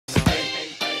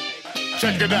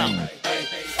Check it out.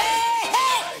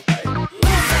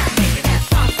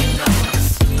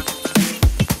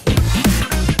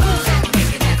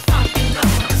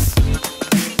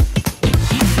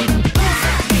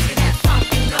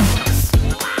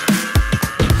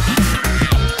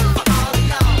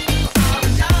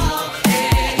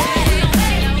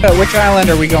 Which island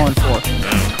are we going for?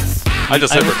 I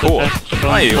just hit record.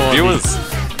 Hi, viewers.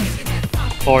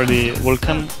 For the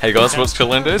Vulcan. Hey guys, what's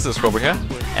chillin' dudes? It's Robert here,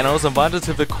 and I was invited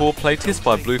to the core playtest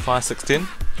by Bluefire 16.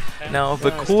 Now, the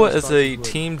core is a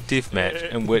team deathmatch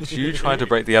in which you try to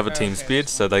break the other team's bed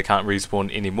so they can't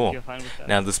respawn anymore.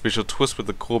 Now, the special twist with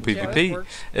the core PvP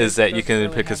is that you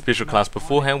can pick a special class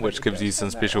beforehand which gives you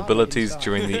some special abilities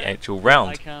during the actual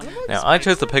round. Now, I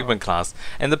chose the Pigment class,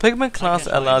 and the Pigment class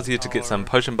allows you to get some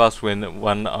potion buffs when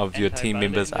one of your team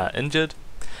members are injured.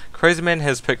 Crazyman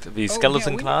has picked the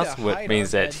Skeleton class, which means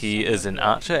that he is an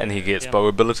archer and he gets bow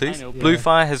abilities.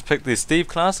 Bluefire has picked the Steve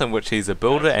class, in which he's a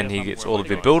builder and he gets all of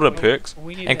the builder perks.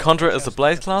 And Kondrik is the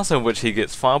Blaze class, in which he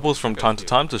gets fireballs from time to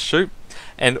time to shoot.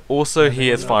 And also he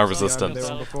has fire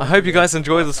resistance. I hope you guys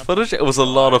enjoy this footage. It was a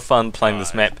lot of fun playing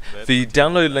this map. The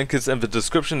download link is in the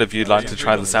description if you'd like to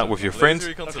try this out with your friends.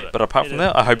 But apart from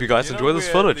that, I hope you guys enjoy this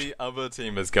footage. The other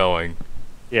team is going.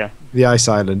 Yeah. The ice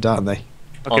island, aren't they?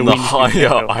 Okay, on the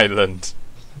higher island.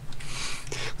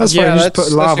 That's Yeah, why you just put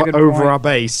that's a lava good over point. our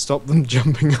base, stop them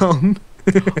jumping on.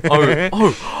 Okay.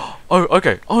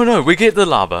 Oh no, we get the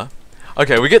lava.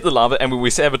 Okay, we get the lava and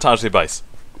we sabotage their base.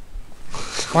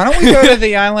 Why don't we go to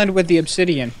the island with the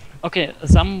obsidian? Okay,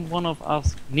 one of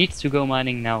us needs to go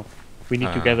mining now. We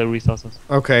need to gather resources.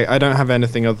 Okay, I don't have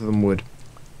anything other than wood.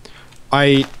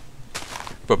 But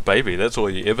But baby, that's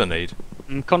all you ever need.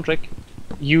 Kondrik,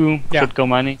 you Yeah. should go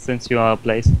mining since you are a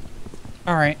Blaze.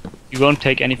 Alright. You won't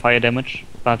take any fire damage,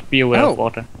 but be aware Oh. of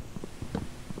water.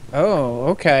 Oh,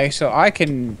 okay. So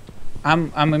I'm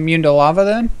immune to lava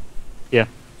then? Yeah,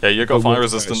 you got Oh, fire water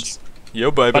resistance.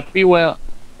 Yo baby. But be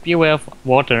aware of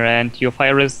water, and your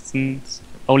fire resistance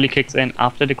only kicks in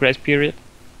after the grace period.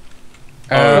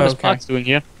 What is okay. Sparks doing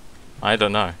here? I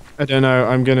don't know. I don't know,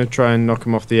 I'm gonna try and knock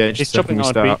him off the edge He's the second chopping we our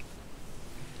start. tree.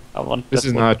 I want This that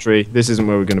isn't wood. our tree, this isn't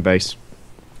where we're gonna base.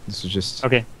 This is just...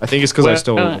 Okay. I think it's because I Where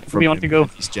stole do from we want him. to go?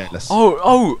 He's jealous.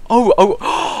 Oh.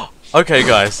 Okay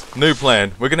guys, new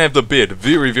plan. We're gonna have the bed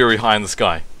very, very high in the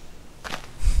sky.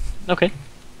 Okay.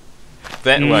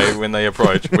 That way, when they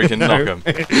approach, we can knock them.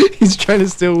 He's trying to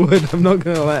steal wood, I'm not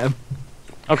gonna let him.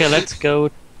 Okay, let's go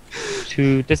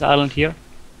to this island here.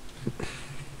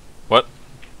 What?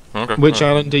 Okay. Which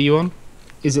island are you on?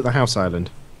 Is it the house island?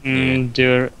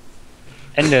 The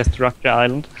Ender Structure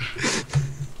Island.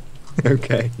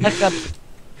 Okay.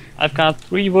 I've got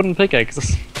 3 wooden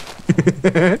pickaxes.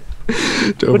 Don't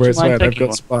worry, it's mind fine, I've taking got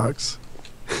one? sparks.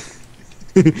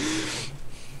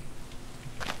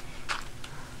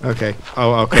 Okay,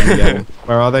 I'll come and get one.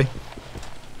 Where are they?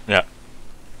 Yeah.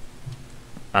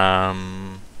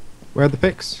 Where are the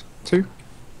picks? 2?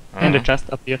 And the chest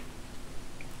up here.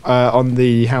 On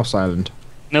the house island.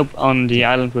 Nope, on the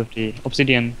island with the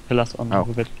obsidian pillars on top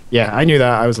of it. Yeah, I knew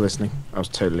that. I was listening. I was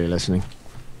totally listening.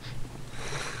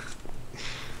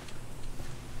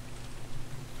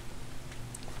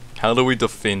 How do we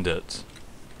defend it?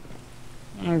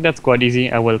 That's quite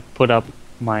easy. I will put up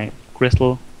my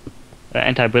crystal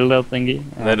anti-builder thingy.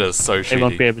 That is so They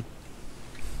won't be shitty. able to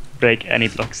break any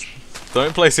blocks.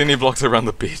 Don't place any blocks around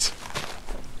the bed.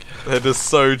 That is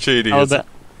so cheaty.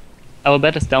 Our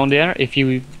bed is down there. If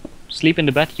you sleep in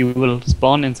the bed, you will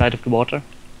spawn inside of the water.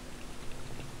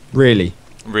 Really?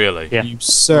 Really? Yeah. You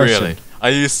certain? Really?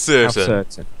 Are you How certain?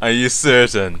 certain? Are you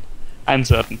certain? I'm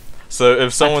certain. So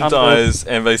if someone can't dies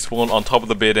and they spawn on top of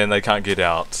the bed and they can't get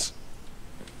out,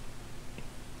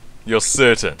 you're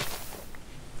certain?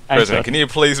 I'm President, certain. can you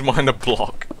please mine a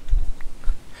block?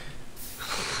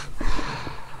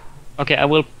 Okay, I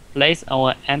will place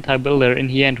our anti-builder in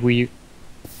here, and we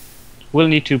will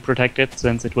need to protect it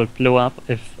since it will blow up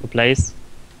if a blaze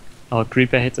or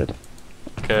creeper hits it.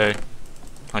 Okay.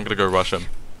 I'm gonna go rush him.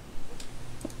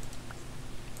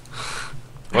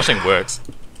 Rushing works.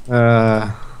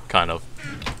 Kind of.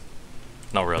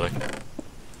 Not really.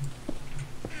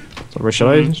 So shall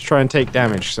I just try and take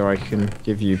damage so I can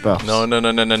give you buffs? No.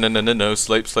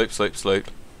 Sleep.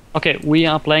 Okay, we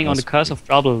are playing on the Curse of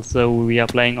Trouble, so we are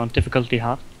playing on difficulty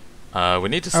hard. We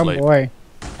need to Oh sleep. boy.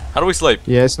 How do we sleep?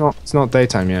 Yeah, it's not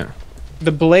daytime yet.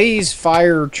 The blaze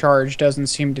fire charge doesn't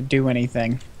seem to do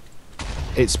anything.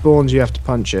 It spawns, you have to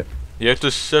punch it. You have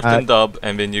to shift and dub,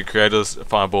 and then you create a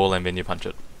fireball, and then you punch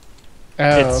it.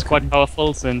 Oh, It's okay. quite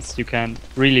powerful since you can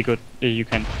really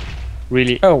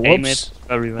Oh, aim whoops. it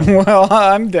very well. Well,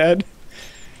 I'm dead.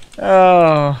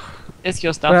 Oh. Is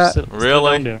your stuff still down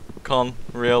Really? there? Con,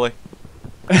 really?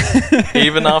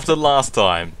 Even after last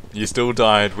time, you still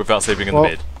died without sleeping in the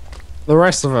bed. The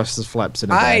rest of us is flaps in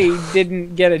a bed. I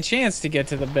didn't get a chance to get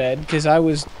to the bed because I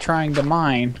was trying to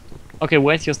mine. Okay,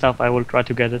 where's your stuff? I will try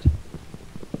to get it.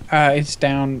 It's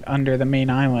down under the main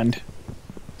island.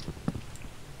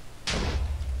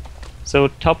 So,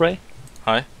 torbray?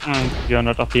 Hi. You're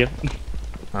not up here.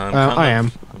 I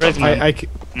am. Crazyman.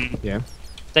 Yeah.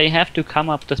 They have to come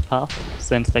up this path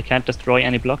since they can't destroy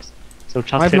any blocks. So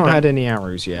just I've hit not them. had any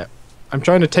arrows yet. I'm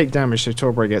trying to take damage so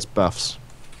Torbray gets buffs.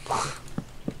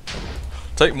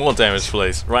 Take more damage,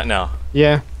 please. Right now.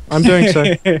 Yeah, I'm doing so.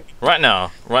 Right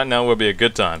now. Right now will be a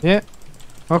good time. Yeah.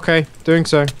 Okay, doing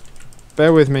so.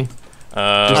 Bear with me.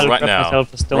 I'll Right grab now.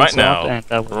 myself a stone Right sword now. and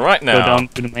I will Right go now. down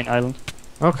to the main island.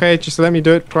 Okay, just let me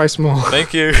do it twice more.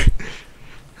 Thank you.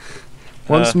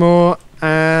 Once more,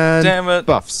 and Damn it.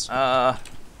 buffs. Uh,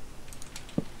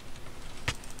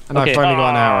 And okay. I finally got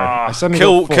an arrow. I suddenly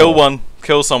kill, got 4. kill one.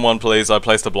 Kill someone, please. I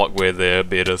placed a block where their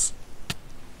bed is.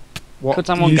 What? Could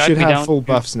someone You guide should me have down full to-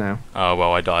 buffs now. Oh,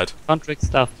 well, I died. Contract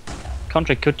stuff.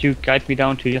 Contract, could you guide me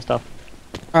down to your stuff?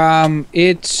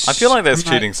 It's. I feel like that's I'm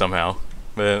not- cheating somehow.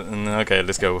 But, okay,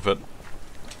 let's go with it.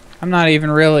 I'm not even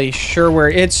really sure where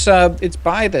it's. It's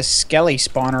by the Skelly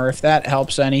spawner, if that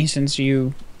helps any, since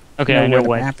you Okay, know I know where the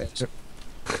where. map is.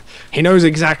 He knows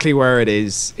exactly where it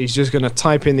is. He's just going to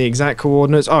type in the exact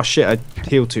coordinates. Oh shit, I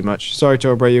healed too much. Sorry,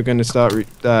 Torbray, you're going to start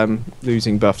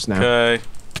losing buffs now. Okay.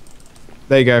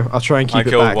 There you go. I'll try and keep I it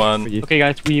killed back one. for you. Okay,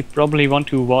 guys, we probably want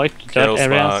to avoid the Kill dirt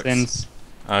area sparks. since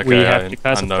Okay, we have the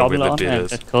curse I of know where the Goblin bed and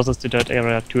is. that causes the dirt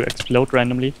area to explode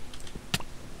randomly.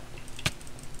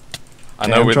 I Yeah,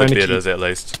 know I'm where the trying to bed keep- is, at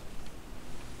least.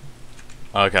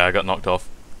 Okay, I got knocked off.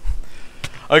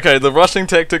 Okay, the rushing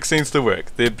tactic seems to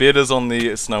work. Their bed is on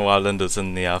the Snow Island, is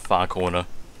in the far corner.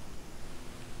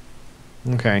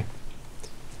 Okay.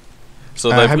 So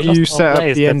they've have lost you our set up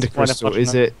place, the that's Ender quite Crystal? Is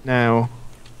unfortunate. it now?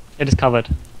 It is covered.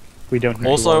 We don't need to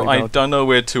also, worry I about. don't know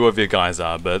where 2 of your guys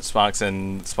are, but Sparks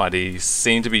and Spidy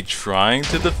seem to be trying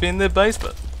to defend their base,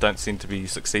 but don't seem to be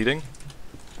succeeding.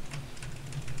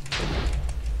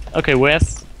 Okay,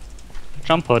 where's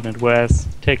Jump Hornet? Where's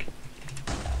Tick?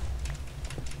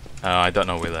 I don't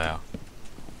know where they are.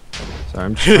 So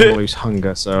I'm just trying to lose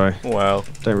hunger, so I Well,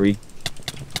 don't really.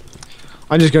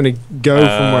 I'm just going to go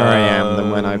from where I am.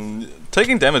 Then when I've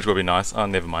taking damage would be nice. Oh,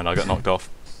 never mind. I got knocked off.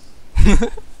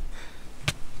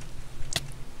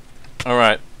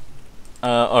 Alright.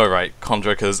 Alright.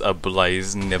 Kondrik is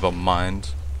ablaze. Never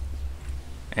mind.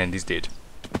 And he's dead.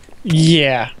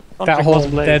 Yeah, that Contract whole was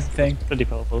Blaze. dead thing. Pretty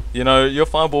powerful. You know, your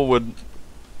fireball would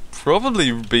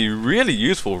probably be really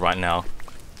useful right now.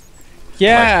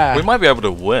 Yeah. Like, we might be able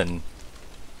to win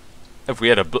if we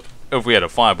had a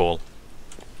fireball.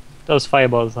 Those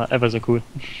fireballs are ever so cool.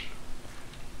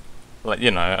 Like,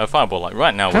 you know, a fireball like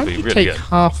right now how would do be you really take good.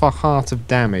 half a heart of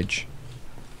damage,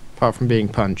 apart from being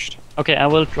punched? Okay, I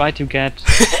will try to get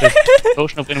the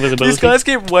potion of invisibility. These guys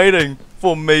keep waiting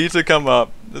for me to come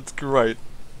up. It's great.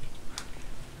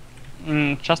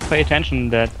 Just pay attention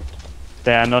that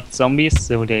they are not zombies,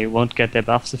 so they won't get their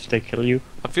buffs if they kill you.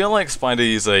 I feel like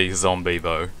Spidy is a zombie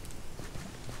though,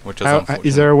 which is How, unfortunate.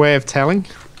 is there a way of telling?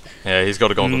 Yeah, he's got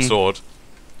a golden sword.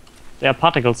 There are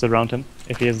particles around him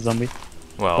if he is a zombie.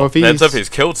 Well, Well, if that's he's- if he's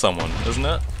killed someone, isn't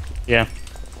it? Yeah.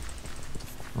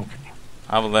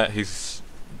 Other than that, he's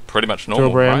pretty much normal,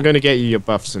 Torbray, right? I'm going to get you your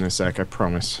buffs in a sec. I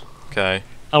promise. Okay,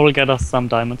 I will get us some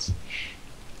diamonds.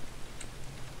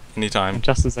 anytime. In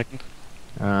just a second.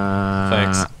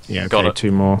 Thanks. Yeah, Got okay, it.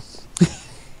 2 more.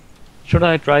 Should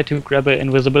I try to grab an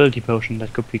invisibility potion?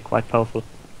 That could be quite powerful.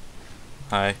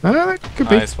 Hi. That could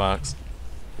be. Hi, Sparks.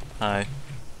 Hi.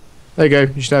 There you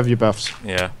go. You should have your buffs.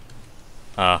 Yeah.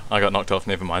 I got knocked off,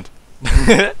 never mind.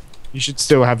 You should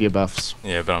still have your buffs.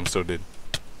 Yeah, but I'm still dead.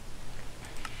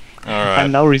 I'm Alright.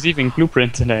 now receiving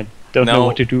blueprints and I don't know Now-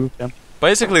 what to do with them.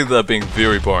 Basically, they're being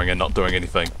very boring and not doing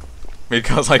anything.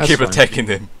 Because I That's keep fine. attacking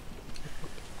them.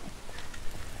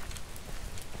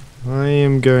 I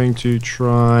am going to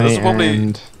try This is probably-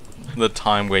 and... The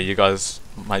time where you guys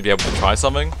might be able to try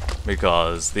something.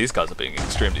 Because these guys are being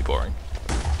extremely boring.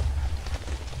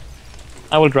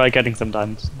 I will try getting some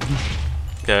diamonds.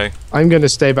 Okay. I'm going to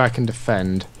stay back and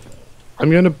defend.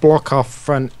 I'm going to block our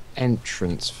front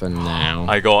entrance for now.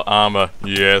 I got armor.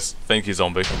 Yes. Thank you,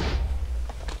 zombie.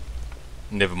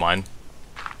 Never mind.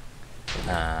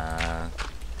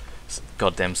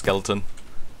 Goddamn skeleton.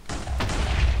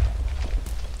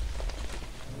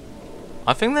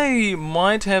 I think they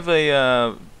might have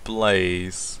a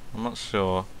blaze. I'm not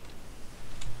sure.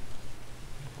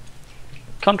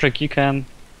 Contract, you can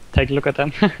take a look at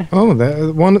them. Oh,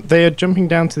 they are jumping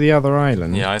down to the other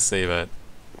island. Yeah, I see that.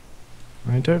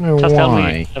 I don't know Just tell me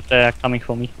why. if they're coming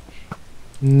for me.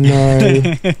 No.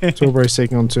 Torbray's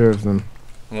taking on 2 of them.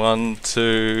 1,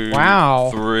 2, Wow.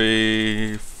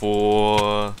 3,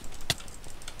 4.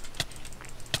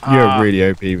 You're really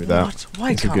OP with that. What? Why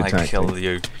That's a can't good I tactic. kill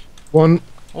you? 1.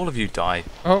 All of you die.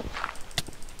 Oh,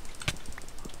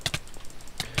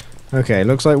 Okay,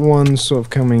 looks like 1's sort of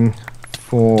coming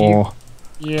for...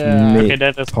 Yeah. Me- Okay,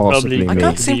 that is possibly probably. me. I Me.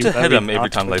 can't seem to hit him every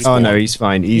time they Oh spawn. no, he's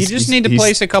fine. you just need to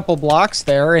place a couple blocks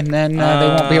there, and then they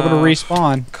won't be able to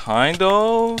respawn. Kind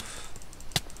of.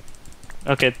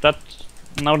 Okay, that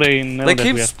now they know They that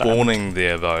keep we have spawning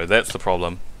there though. That's the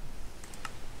problem.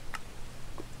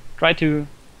 Try to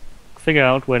figure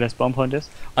out where the spawn point is.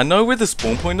 I know where the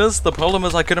spawn point is. The problem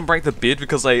is I couldn't break the bed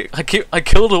because I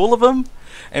killed all of them,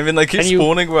 and then they keep Can you-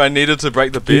 spawning where I needed to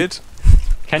break the bed.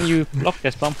 Can you block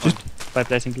the spawn point by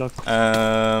placing blocks?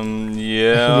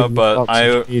 Yeah, but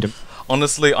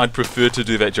honestly I'd prefer to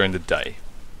do that during the day.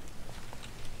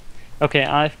 Okay,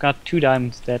 I've got 2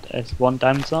 diamonds that as 1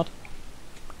 diamond sword.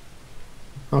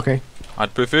 Okay.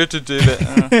 I'd prefer to do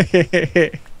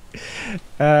that.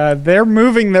 They're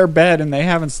moving their bed, and they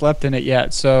haven't slept in it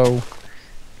yet. So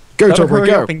Go, better Torbray, hurry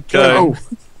go! up and kill Go.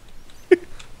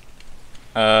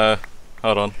 them.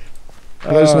 Hold on.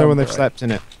 Let us know when they've boy. slept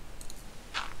in it.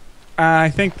 I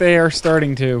think they are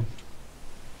starting to.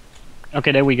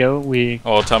 Okay, there we go. We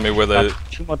Oh, tell me where they're.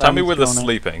 got 2 more Tell me where they're diamonds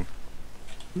sleeping.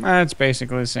 It's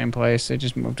basically the same place. They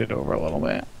just moved it over a little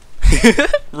bit.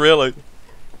 Really?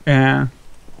 Yeah.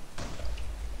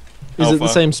 Is How it the far?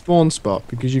 same spawn spot?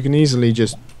 Because you can easily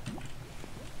just...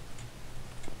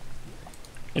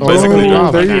 It's basically oh,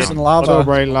 lava they're now. using lava.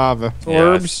 Torbray lava.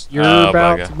 Torbs, Yes. you're Oh,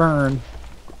 about bugger. to burn.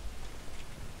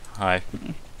 Hi.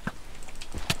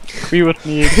 We would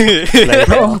need.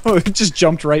 Oh, it just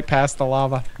jumped right past the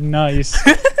lava. Nice.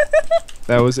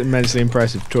 That was immensely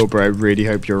impressive, Torbray. I really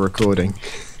hope you're recording.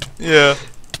 Yeah.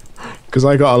 Because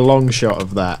I got a long shot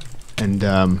of that. And,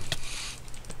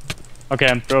 Okay,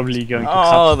 I'm probably going to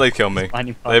Oh, they kill me.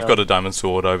 Spiny part They've out. got a diamond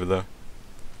sword over there.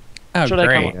 Oh, Should I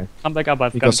great. come back up?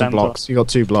 I've you got got some diamond blocks. You got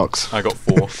 2 blocks. I got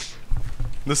 4.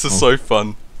 This is Oh. so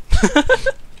fun.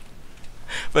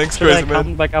 Thanks, sword. Should I Crazyman.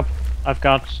 come back up? I've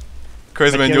got.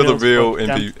 Crazyman, you're the real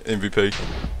materials for MVP.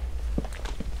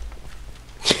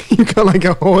 You got like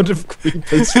a horde of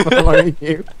creepers following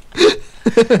you.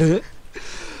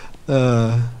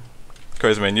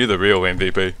 Crazyman, you're the real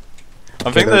MVP.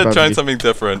 I think that they're above trying you. something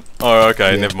different. Oh,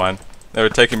 okay, Yeah. never mind. They were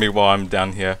taking me while I'm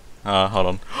down here. Hold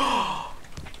on.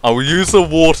 I will use the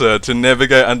water to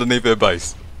navigate underneath their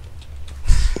base.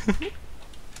 I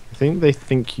think they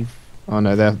think you... Oh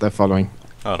no, they're following.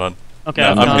 Hold on. Okay,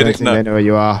 No, I've I'm got. I getting- don't think no. they know where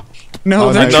you are. No,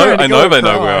 Oh, they're no. trying to I go know they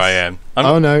know where across. I am. I'm,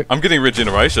 Oh no, I'm getting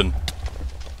regeneration.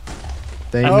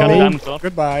 they I've got a may- diamond sword.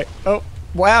 Goodbye. Oh,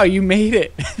 wow, you made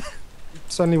it.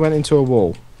 suddenly went into a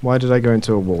wall. Why did I go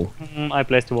into a wall? I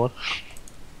placed a wall.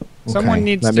 Someone Okay,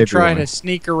 needs that to may be try why. to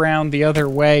sneak around the other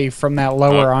way from that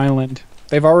lower island.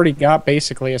 They've already got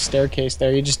basically a staircase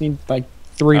there. You just need like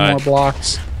 3 Alright. more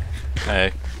blocks.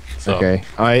 Hey. So, Okay,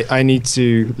 I need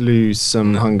to lose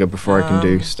some hunger before I can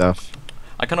do stuff.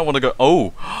 I kind of want to go.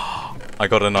 Oh! I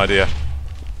got an idea.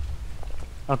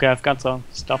 Okay, I've got some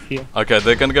stuff here. Okay,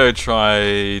 they're gonna go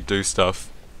try do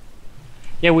stuff.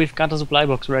 Yeah, we've got a supply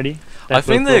box ready. that I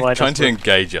think will they're provide trying us to with-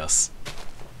 engage us.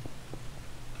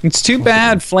 It's too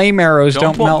bad flame arrows John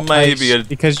don't Pot melt may ice be a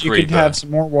because you could creeper. have some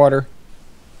more water.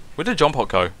 Where did John Pot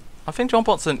go? I think John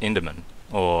Pot's an Enderman.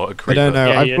 Or a I creeper. don't know.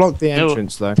 Yeah, he I've is. blocked the No.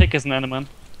 entrance though. Tick is an enderman.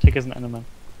 Tick is an enderman.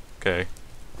 Okay.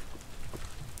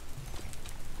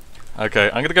 Okay,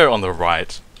 I'm gonna go on the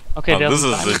right. Okay, Oh, there's this a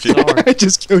is diamond legit. sword. I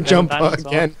just killed There's a John diamond Pot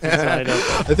sword again. inside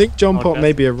of- I think John Oh, Pot okay.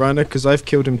 may be a runner because I've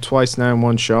killed him twice now in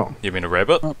one shot. You mean a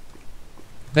rabbit?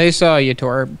 They saw you,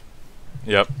 Torb.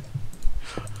 Yep.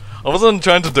 I wasn't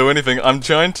trying to do anything, I'm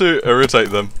trying to irritate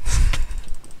them.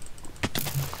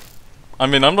 I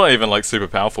mean, I'm not even like super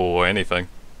powerful or anything.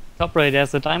 Torbray,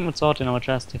 there's a diamond sword in our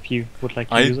chest if you would like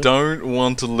to I use it. don't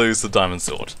want to lose the diamond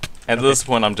sword. At this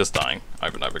point, I'm just dying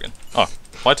over and over again. Oh,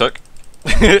 bye, Tick.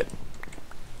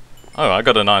 Oh, I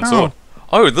got an iron sword.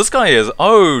 Oh, this guy is.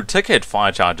 Oh, Tick had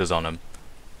fire charges on him.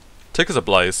 Tick is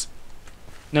ablaze.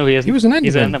 No, he isn't. He was an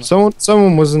He's enderman.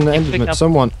 Someone was an picked enderman. up-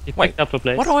 Someone. He Wait, picked up a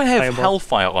place. Why do I have Fireball.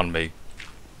 hellfire on me?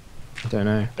 I don't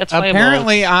know. That's fireball.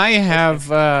 Apparently, I have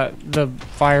the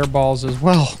fireballs as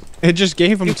well. It just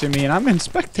gave them to me, and I'm in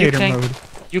spectator can- mode.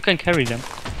 You can carry them.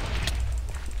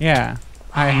 Yeah,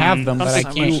 I have them, but I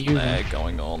Something can't like use them. Lag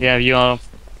going on. Yeah, you are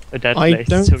a dead I place.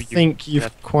 don't so you think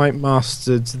you've quite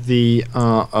mastered the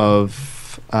art of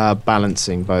off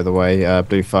balancing, by the way,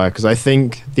 Bluefire, because I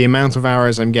think the amount of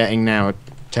arrows I'm getting now are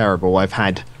terrible. I've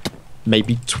had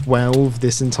maybe 12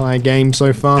 this entire game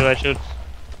so far. So I should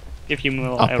give you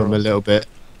more Up them a arrows. little bit.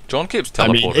 John keeps I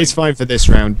teleporting. mean, it's fine for this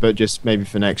round, but just maybe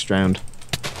for next round.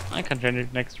 I can change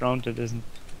it next round, it isn't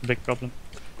a big problem.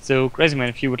 So, Crazyman,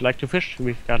 if you would like to fish,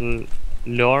 we've got a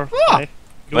lure 5.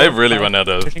 They've really run out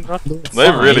of. Fishing rod.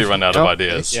 They've really run out of Oh,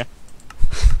 ideas. Yeah.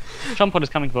 Chompot is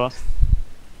coming for us.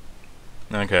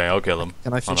 Okay, I'll kill him.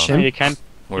 Can I Hold fish on. him? You can't,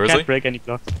 Where you is can't he? break any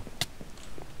blocks.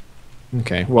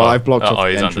 Okay, well, I've blocked off Oh, the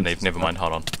he's entrance. underneath. Never mind.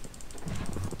 Hold on.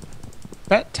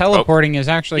 That teleporting is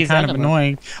actually He's kind of animal.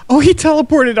 annoying. Oh, he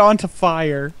teleported onto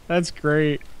fire. That's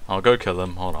great. I'll go kill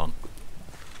him. Hold on.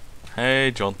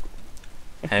 Hey, John.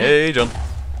 Hey, John.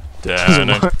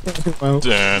 Dano. Well,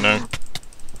 Dano.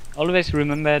 Always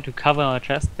remember to cover our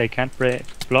chest. They can't break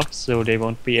blocks, so they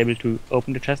won't be able to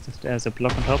open the chest if there's a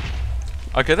block on top.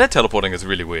 Okay, that teleporting is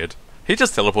really weird. He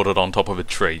just teleported on top of a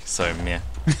tree, so meh.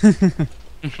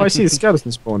 I see the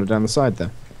skeleton spawner down the side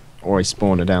there. Or a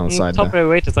spawner down the side there. Torbray,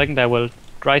 wait a second, I will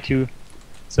try to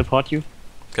support you.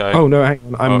 Okay. Oh no, hang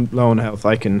on. I'm low on health.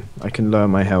 I can lower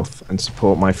my health and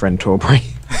support my friend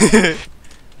Torbray.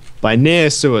 By near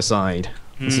suicide.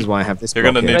 This is why I have this You're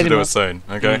block gonna here. need to do Ready, it soon,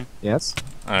 okay? Mm. Yes?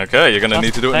 Okay, you're gonna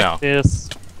need to do it now. There's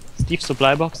Steve's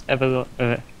supply box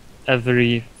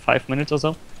every 5 minutes or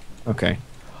so. Okay.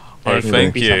 Oh, There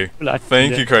thank will be you. some blood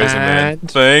Thank in you, there. Crazy Man.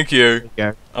 And- Thank you. There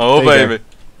you go. Oh, There you baby.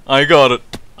 I got it.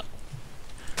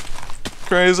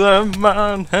 Crazy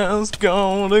Man has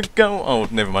gonna go. Oh,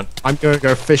 never mind. I'm going to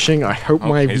go fishing. I hope Oh,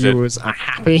 my he's dead. viewers are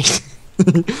happy.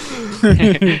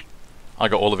 I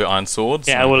got all of your iron swords.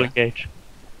 Yeah, I will Okay. engage.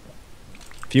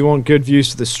 If you want good views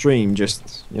to the stream,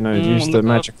 just, use the look out.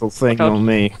 magical thing Look out. on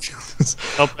me.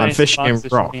 Torbray, I'm fishing in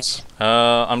Sparks is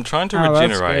rocks. I'm trying to Oh, that's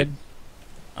regenerate.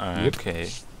 good. Okay.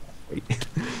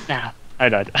 Nah, I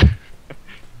died.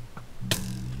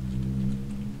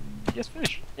 Yes,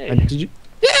 fish. Yay. And did you?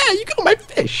 Yeah, you got my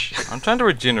fish. I'm trying to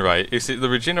regenerate. You see, the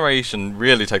regeneration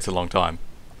really takes a long time.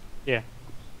 Yeah.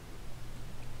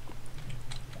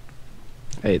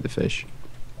 I ate the fish.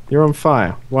 You're on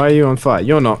fire. Why are you on fire?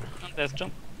 You're not. Oh, there's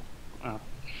jump.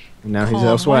 Now he's Come on,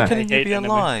 elsewhere. Why couldn't I you be hate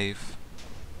anime. alive?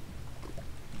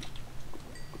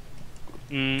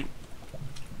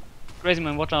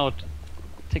 Crazyman, watch out.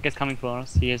 Ticket's coming for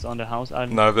us. He is on the house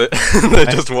island. No, they're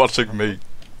just watching me.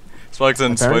 Spikes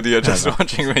and Apparently- Spidy are just no, no.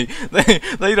 watching me.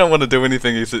 They don't want to do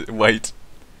anything. You said, wait.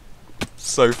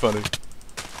 So funny.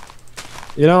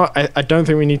 You know, I don't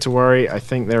think we need to worry. I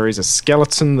think there is a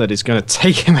skeleton that is going to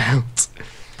take him out.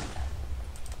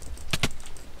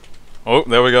 Oh,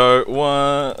 there we go.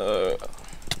 One.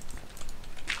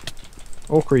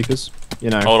 Or creepers,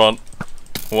 Hold on.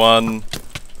 1,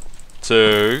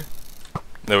 2.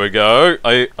 There we go.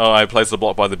 I placed the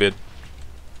block by the bed.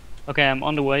 Okay, I'm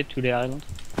on the way to the island.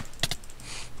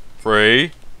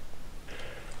 3.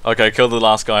 Okay, kill the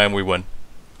last guy and we win.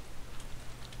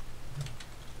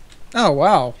 Oh,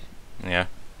 wow. Yeah.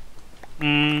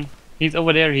 He's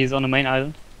over there. He's on the main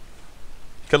island.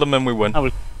 Kill him and we win.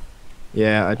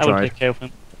 Yeah, I I will tried. take care of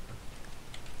him.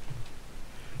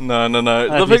 No. The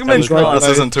At least I pigment was class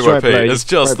right isn't too below, OP. right below, It's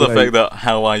just right the below. fact that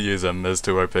how I use them is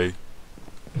too OP.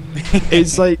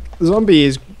 It's like the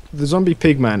zombie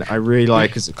pigman I really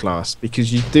like as a class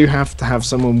because you do have to have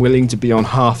someone willing to be on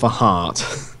half a heart.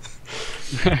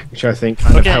 Which I think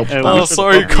kind of Okay, helps. we Oh, should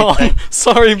sorry, probably Con.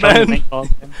 Sorry, Join the man. main call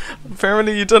again.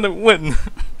 Apparently you didn't win.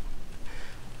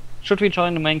 Should we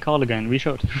join the main call again? We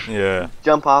should. Yeah.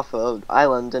 Jump off an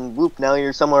island and whoop, now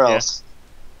you're somewhere Yeah. else.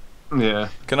 Yeah.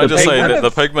 Can I just say pigment-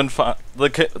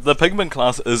 that the pigment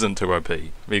class isn't too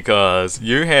OP because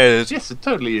you had Yes, it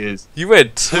totally is. you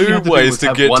had All you two have to do ways is to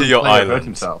have get one to your player hurt island.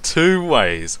 himself. 2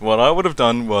 ways. What I would have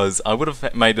done was I would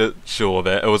have made it sure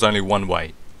that it was only one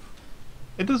way.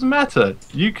 It doesn't matter.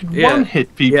 You can Yeah.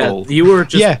 one-hit people. Yeah, you were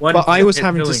just Yeah, one but I was hit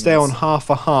having to killing stay us. on half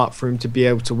a heart for him to be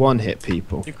able to one-hit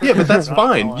people. Yeah, but that's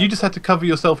fine. You just had to cover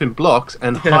yourself in blocks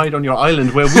and hide on your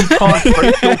island where we can't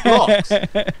break your blocks.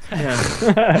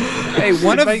 Yeah. Hey,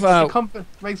 one It of makes, makes the I have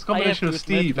combination to of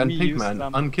Steve admit, and we used Pigman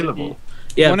some unkillable.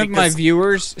 Yeah, one of my because-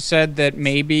 viewers said that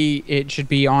maybe it should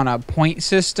be on a point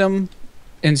system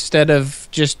instead of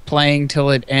just playing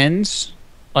till it ends.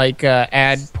 Like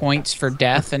add points for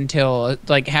death until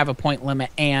have a point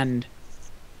limit and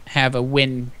have a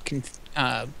win.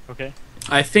 Okay.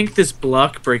 I think this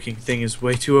block breaking thing is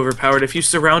way too overpowered. If you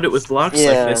surround it with blocks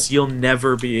Yeah. like this, you'll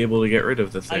never be able to get rid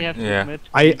of the I thing. have to Yeah. admit.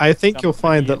 I think you'll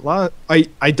find somebody- that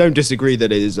I don't disagree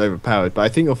that it is overpowered, but I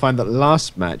think you'll find that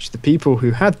last match the people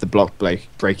who had the block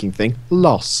breaking thing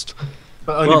lost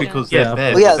But only Well, because yeah. their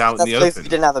bed Well, yeah, was out in that's the because you open.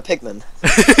 didn't have a pigman.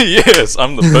 Yes,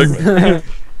 I'm the pigman.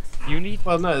 You need.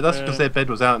 Well, no, that's because their bed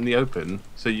was out in the open,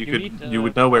 so need, you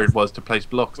would know where it was to place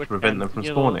blocks to which prevent them can from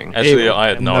heal- spawning. Actually, I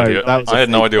had no No, idea. that was a I had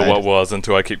no fake idea what bed. it was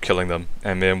until I kept killing them,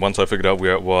 and then once I figured out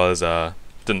where it was,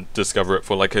 didn't discover it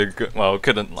for like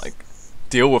couldn't like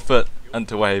deal with it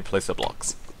until I placed the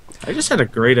blocks. I just had a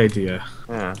great idea.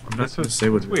 Yeah, I'm not going to say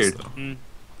what it's it is, weird. though.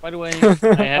 By the way, I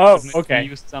had Oh, to admit okay. we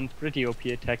used some pretty OP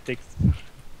tactics.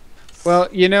 Well,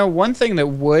 you know, one thing that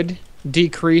would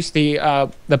decrease the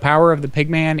power of the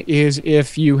pigman is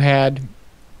if you had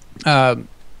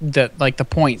the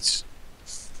points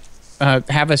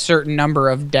have a certain number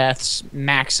of deaths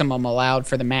maximum allowed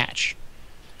for the match.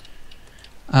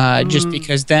 Just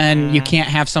because then you can't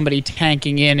have somebody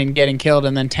tanking in and getting killed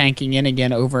and then tanking in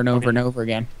again over and over and over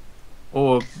again.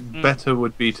 Or better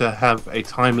would be to have a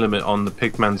time limit on the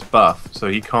pigman's buff, so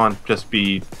he can't just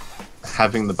be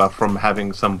having the buff from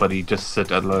having somebody just sit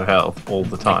at low health all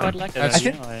the I quite time. like that I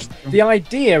idea. The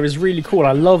idea is really cool.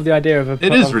 I love the idea of a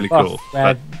It is of a really buff cool,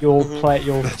 where but-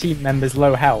 your team members'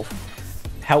 low health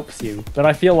helps you. But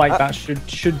I feel like that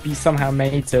should be somehow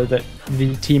made so that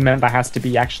the team member has to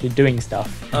be actually doing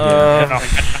stuff. I don't know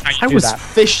how you I do was that.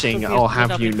 fishing, I'll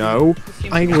have you know.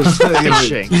 I was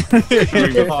fishing.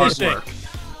 Doing hard work.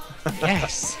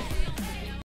 Yes.